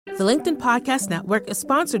The LinkedIn Podcast Network is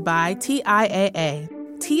sponsored by TIAA.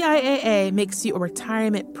 TIAA makes you a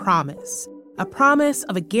retirement promise, a promise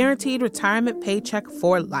of a guaranteed retirement paycheck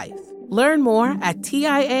for life. Learn more at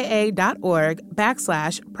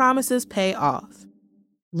TIAA.org/promises pay off.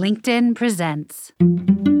 LinkedIn presents.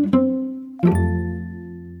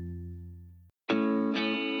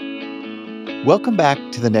 Welcome back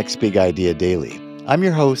to the Next Big Idea Daily. I'm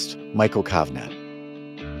your host, Michael Kovnat.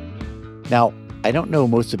 Now, I don't know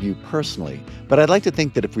most of you personally, but I'd like to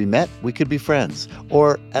think that if we met, we could be friends,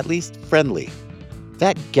 or at least friendly.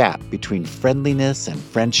 That gap between friendliness and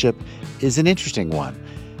friendship is an interesting one.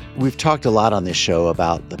 We've talked a lot on this show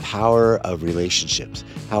about the power of relationships,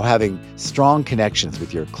 how having strong connections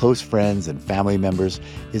with your close friends and family members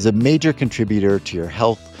is a major contributor to your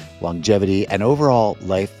health, longevity, and overall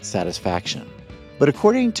life satisfaction. But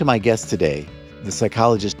according to my guest today, the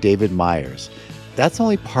psychologist David Myers, that's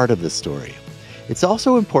only part of the story. It's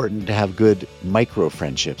also important to have good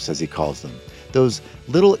micro-friendships, as he calls them. Those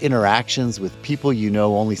little interactions with people you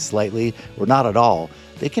know only slightly or not at all,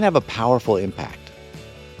 they can have a powerful impact.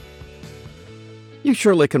 You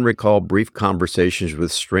surely can recall brief conversations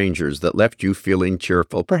with strangers that left you feeling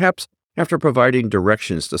cheerful, perhaps after providing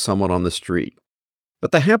directions to someone on the street.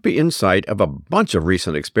 But the happy insight of a bunch of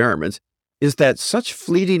recent experiments is that such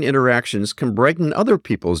fleeting interactions can brighten other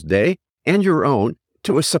people's day and your own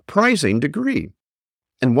to a surprising degree.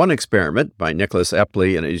 In one experiment by Nicholas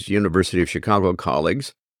Epley and his University of Chicago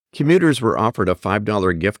colleagues, commuters were offered a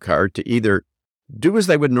 $5 gift card to either do as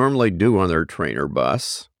they would normally do on their train or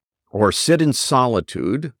bus, or sit in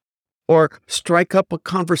solitude, or strike up a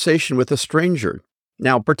conversation with a stranger.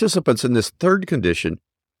 Now, participants in this third condition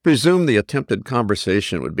presumed the attempted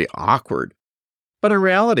conversation would be awkward, but in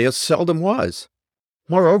reality it seldom was.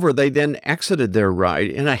 Moreover, they then exited their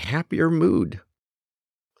ride in a happier mood.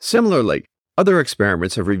 Similarly, other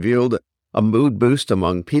experiments have revealed a mood boost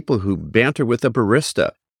among people who banter with a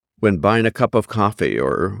barista when buying a cup of coffee,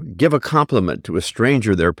 or give a compliment to a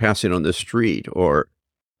stranger they're passing on the street, or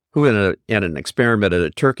who in an experiment at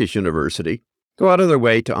a Turkish university go out of their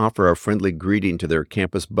way to offer a friendly greeting to their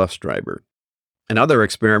campus bus driver. In other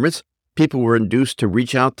experiments, people were induced to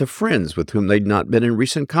reach out to friends with whom they'd not been in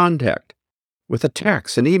recent contact, with a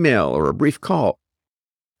text, an email, or a brief call.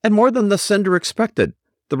 And more than the sender expected,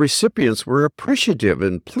 the recipients were appreciative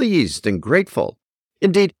and pleased and grateful.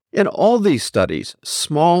 Indeed, in all these studies,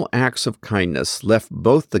 small acts of kindness left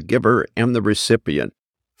both the giver and the recipient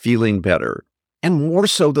feeling better, and more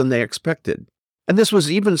so than they expected. And this was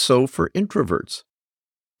even so for introverts.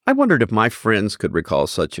 I wondered if my friends could recall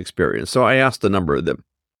such experience, so I asked a number of them,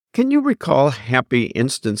 "Can you recall happy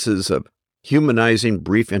instances of humanizing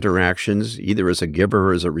brief interactions, either as a giver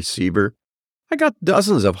or as a receiver?" I got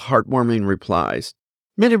dozens of heartwarming replies.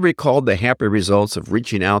 Many recalled the happy results of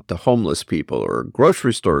reaching out to homeless people, or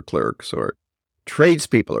grocery store clerks, or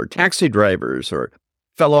tradespeople, or taxi drivers, or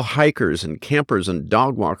fellow hikers and campers and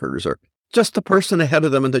dog walkers, or just the person ahead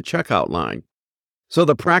of them in the checkout line. So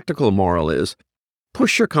the practical moral is,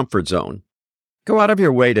 push your comfort zone. Go out of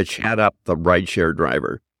your way to chat up the rideshare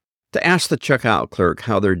driver, to ask the checkout clerk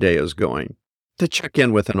how their day is going, to check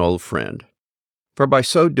in with an old friend. For by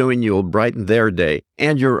so doing, you will brighten their day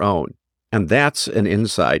and your own. And that's an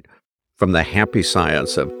insight from the happy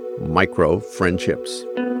science of micro-friendships.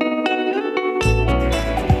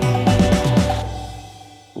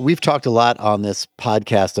 We've talked a lot on this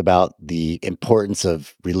podcast about the importance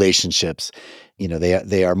of relationships. You know,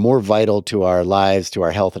 they are more vital to our lives, to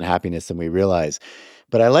our health and happiness than we realize.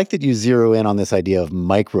 But I like that you zero in on this idea of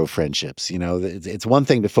micro-friendships. You know, it's one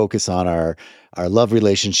thing to focus on our love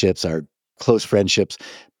relationships, our close friendships,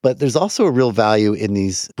 but there's also a real value in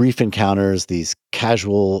these brief encounters, these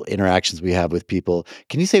casual interactions we have with people.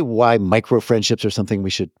 Can you say why micro-friendships are something we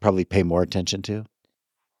should probably pay more attention to?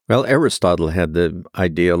 Well, Aristotle had the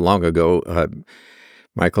idea long ago,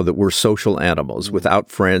 Michael, that we're social animals. Without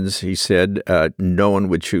friends, he said, no one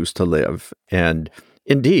would choose to live. And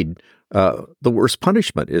indeed, the worst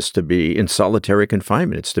punishment is to be in solitary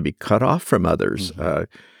confinement. It's to be cut off from others. Mm-hmm.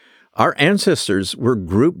 Our ancestors were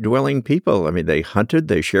group-dwelling people. I mean, they hunted,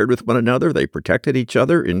 they shared with one another, they protected each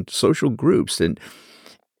other in social groups. And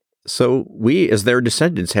so we, as their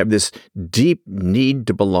descendants, have this deep need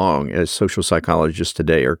to belong, as social psychologists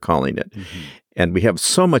today are calling it. Mm-hmm. And we have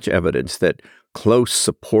so much evidence that close,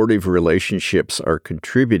 supportive relationships are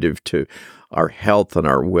contributive to our health and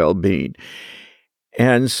our well-being.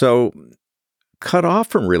 And so cut off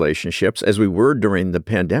from relationships, as we were during the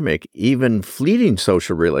pandemic, even fleeting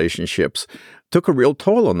social relationships took a real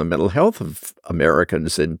toll on the mental health of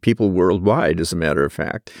Americans and people worldwide, as a matter of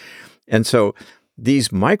fact. And so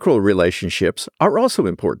These micro relationships are also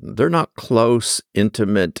important. They're not close,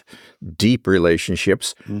 intimate, deep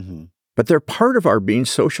relationships, Hmm. but they're part of our being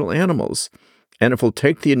social animals. And if we'll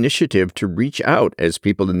take the initiative to reach out, as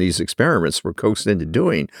people in these experiments were coaxed into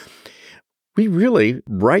doing, we really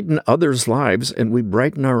brighten others' lives and we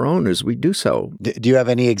brighten our own as we do so. Do you have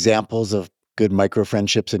any examples of good micro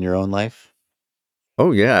friendships in your own life?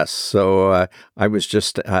 Oh, yes. So I was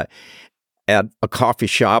just at a coffee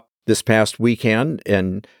shop this past weekend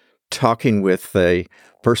and talking with a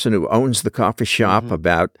person who owns the coffee shop Hmm.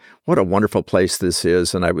 about what a wonderful place this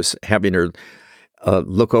is. And I was having her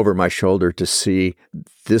look over my shoulder to see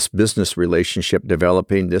this business relationship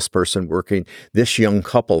developing, this person working, this young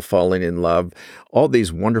couple falling in love, all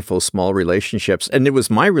these wonderful small relationships. And it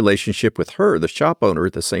was my relationship with her, the shop owner,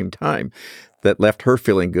 at the same time that left her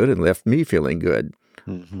feeling good and left me feeling good.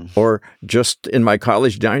 Hmm. Or just in my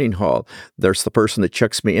college dining hall, there's the person that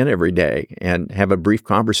checks me in every day and have a brief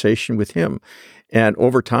conversation with him. And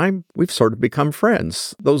over time, we've sort of become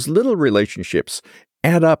friends. Those little relationships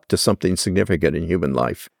add up to something significant in human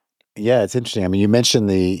life. Yeah, it's interesting. I mean, you mentioned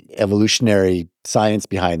the evolutionary science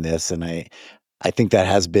behind this, and I think that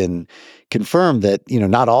has been confirmed that,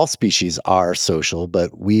 not all species are social,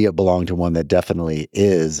 but we belong to one that definitely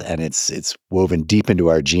is, and it's woven deep into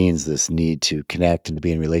our genes, this need to connect and to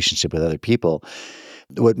be in relationship with other people.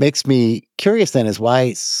 What makes me curious then is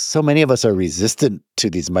why so many of us are resistant to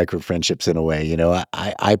these micro friendships in a way.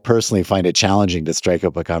 I personally find it challenging to strike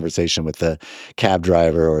up a conversation with the cab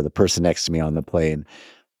driver or the person next to me on the plane.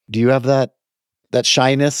 Do you have that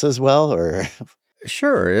shyness as well, or?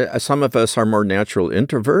 Sure, some of us are more natural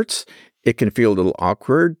introverts. It can feel a little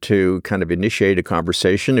awkward to kind of initiate a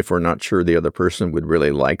conversation if we're not sure the other person would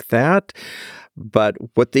really like that. But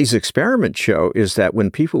what these experiments show is that when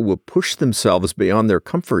people will push themselves beyond their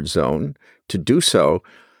comfort zone to do so,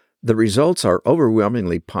 the results are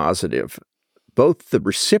overwhelmingly positive. Both the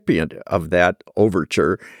recipient of that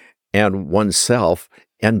overture and oneself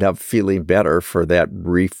end up feeling better for that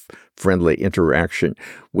brief, friendly interaction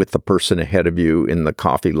with the person ahead of you in the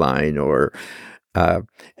coffee line, or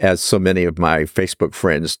as so many of my Facebook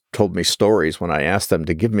friends told me stories when I asked them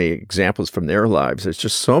to give me examples from their lives. There's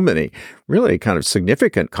just so many really kind of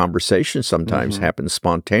significant conversations sometimes Mhm. happen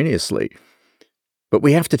spontaneously. But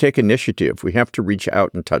we have to take initiative. We have to reach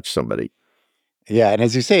out and touch somebody. Yeah, and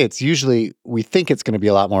as you say, it's usually we think it's going to be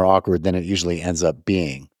a lot more awkward than it usually ends up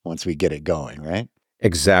being once we get it going, right?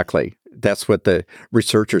 Exactly. That's what the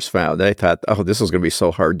researchers found. They thought, oh, this is going to be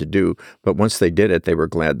so hard to do. But once they did it, they were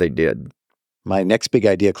glad they did. My next Big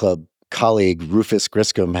Idea Club colleague, Rufus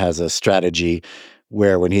Griscom, has a strategy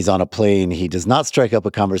where when he's on a plane, he does not strike up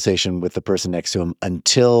a conversation with the person next to him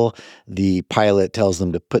until the pilot tells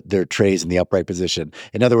them to put their trays in the upright position.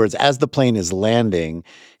 In other words, as the plane is landing,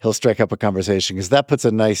 he'll strike up a conversation because that puts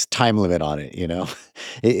a nice time limit on it.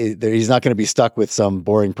 He's not going to be stuck with some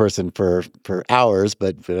boring person for hours,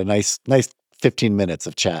 but a nice 15 minutes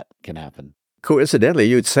of chat can happen. Coincidentally,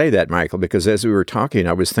 you'd say that, Michael, because as we were talking,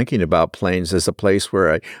 I was thinking about planes as a place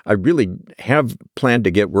where I really have planned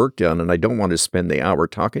to get work done, and I don't want to spend the hour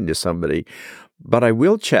talking to somebody. But I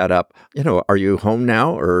will chat up, are you home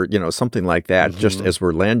now? Or, something like that, just Mhm. as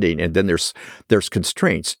we're landing. And then there's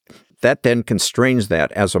constraints. That then constrains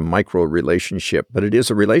that as a micro relationship, but it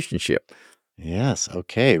is a relationship. Yes.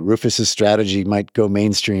 Okay. Rufus's strategy might go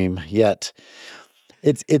mainstream yet.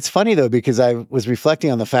 It's funny though, because I was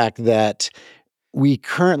reflecting on the fact that we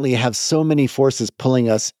currently have so many forces pulling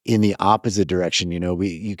us in the opposite direction.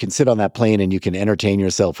 You can sit on that plane and you can entertain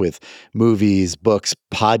yourself with movies, books,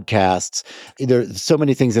 podcasts. There's so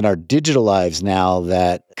many things in our digital lives now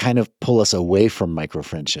that kind of pull us away from micro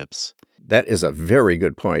friendships. That is a very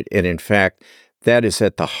good point. And in fact, that is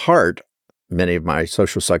at the heart, many of my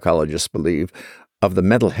social psychologists believe, of the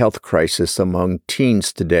mental health crisis among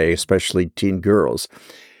teens today, especially teen girls,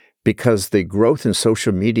 because the growth in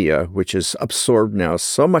social media, which has absorbed now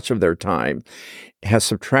so much of their time, has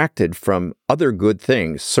subtracted from other good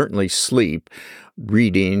things, certainly sleep,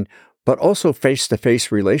 reading, but also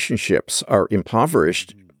face-to-face relationships are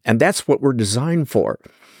impoverished. And that's what we're designed for.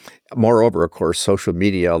 Moreover, of course, social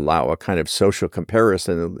media allow a kind of social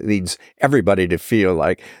comparison that leads everybody to feel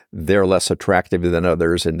like they're less attractive than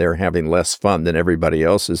others and they're having less fun than everybody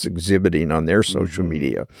else is exhibiting on their social Mhm.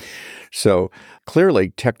 media. So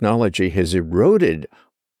clearly, technology has eroded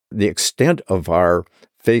the extent of our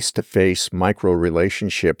face-to-face micro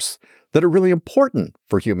relationships that are really important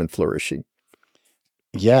for human flourishing.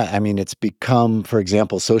 Yeah, I mean, it's become, for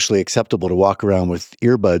example, socially acceptable to walk around with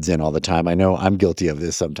earbuds in all the time. I know I'm guilty of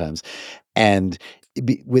this sometimes. And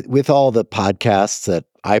with all the podcasts that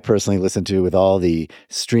I personally listen to, with all the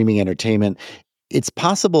streaming entertainment, it's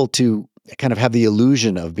possible to kind of have the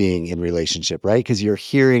illusion of being in relationship, right? Because you're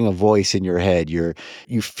hearing a voice in your head. You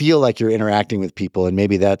feel like you're interacting with people, and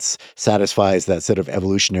maybe that's satisfies that sort of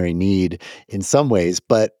evolutionary need in some ways,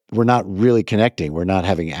 but we're not really connecting. We're not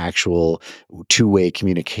having actual two-way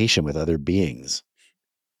communication with other beings.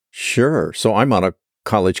 Sure. So I'm on a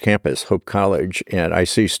college campus, Hope College, and I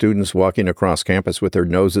see students walking across campus with their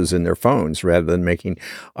noses in their phones rather than making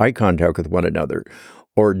eye contact with one another.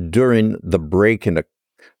 Or during the break in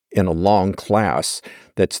a long class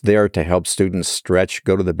that's there to help students stretch,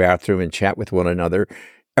 go to the bathroom, and chat with one another,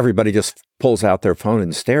 everybody just pulls out their phone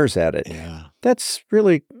and stares at it. Yeah. That's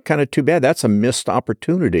really kind of too bad. That's a missed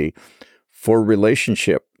opportunity for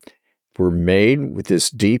relationship. We're made with this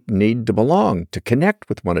deep need to belong, to connect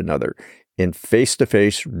with one another in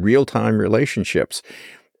face-to-face, real-time relationships.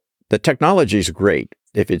 The technology is great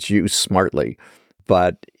if it's used smartly,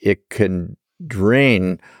 but it can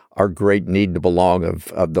drain our great need to belong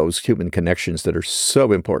of those human connections that are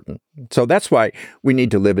so important. So that's why we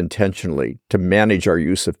need to live intentionally, to manage our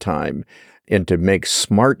use of time and to make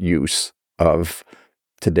smart use of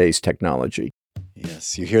today's technology.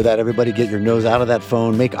 Yes, you hear that, everybody? Get your nose out of that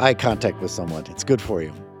phone. Make eye contact with someone. It's good for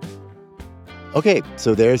you. Okay,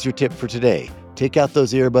 so there's your tip for today. Take out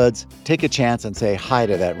those earbuds, take a chance, and say hi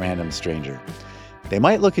to that random stranger. They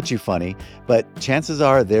might look at you funny, but chances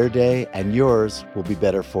are their day and yours will be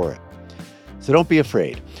better for it. So don't be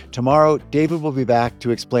afraid. Tomorrow, David will be back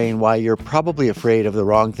to explain why you're probably afraid of the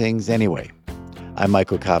wrong things anyway. I'm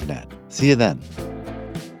Michael Kovnat. See you then.